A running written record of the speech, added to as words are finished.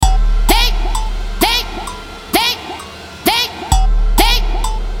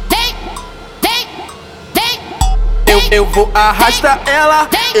Eu vou arrastar ela,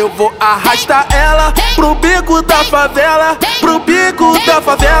 eu vou arrastar ela pro bico da favela, pro bico da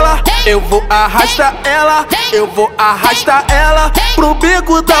favela. Eu vou arrastar ela, eu vou arrastar ela pro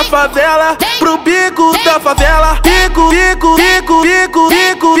bico da favela, pro bico da favela. Bico, bico, bico, bico,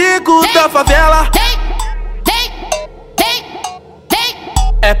 bico, bico da favela.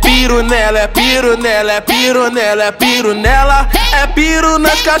 É piro nela, é piro nela, é piro nela, é piro nela. É piro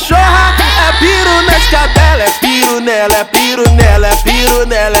nas cachorra, é piro nas cadelas. É piro nela, é piro nela, é piro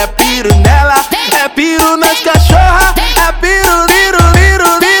nela, é piro nela. É piro nas cachorra, é piro, liro,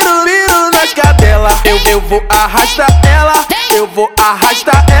 liro, liro, liro nas cadelas. Eu vou arrastar ela, eu vou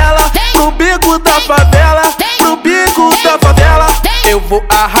arrastar ela pro bico da favela, pro bico da favela. Eu vou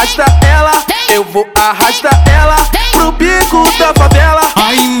arrastar ela, eu vou arrastar ela pro bico da favela.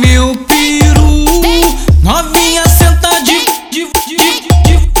 Ai meu peru, novinha senta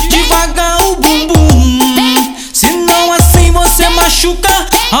devagar o bumbum, senão assim você machuca.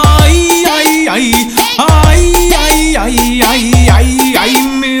 Ai, ai, ai, ai, ai, ai, ai, ai, ai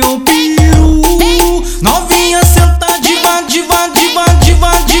meu peru, novinha senta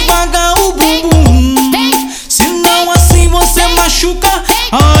devagar o bumbum, senão assim você machuca.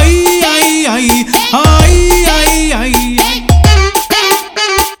 Ai, ai, ai, ai, ai, ai, ai.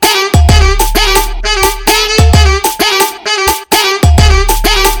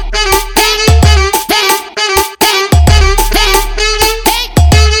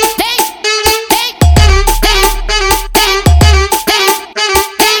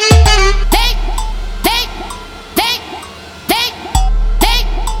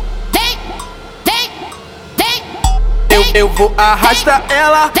 Eu vou arrastar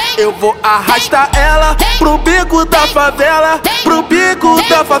ela, eu vou arrastar ela pro bico da favela, pro bico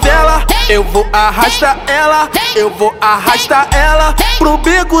da favela. Eu vou arrastar ela, eu vou arrastar ela pro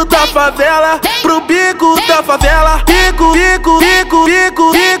bico da favela, pro bico da favela. Bico, bico, bico,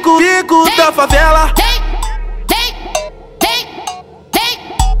 bico, bico, bico da favela.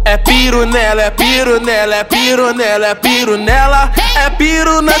 É piro nela, é piro nela, é piro nela, é piro nela. É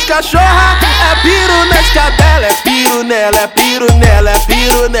piro nas cachorra, é piro nas cadelas. É piro nela, é piro nela, é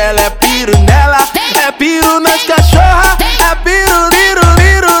piro nela, é piro nela. É piro nas cachorra, é piro, liro,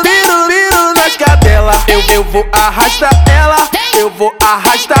 liro, liro, liro nas cadelas. Eu vou arrastar ela, eu vou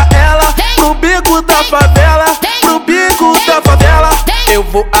arrastar ela pro bico da favela, pro bico da favela. Eu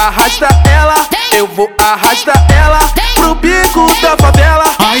vou arrastar ela, eu vou arrastar ela pro bico da favela.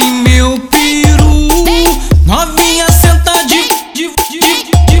 Ai meu peru, novinha senta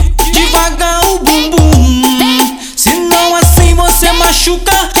devagar o bumbum, senão assim você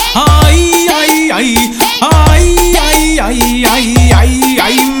machuca. Ai, ai, ai, ai, ai, ai, ai, ai,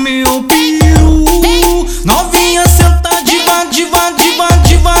 ai meu peru, novinha senta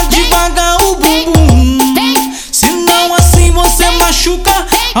devagar o bumbum, senão assim você machuca.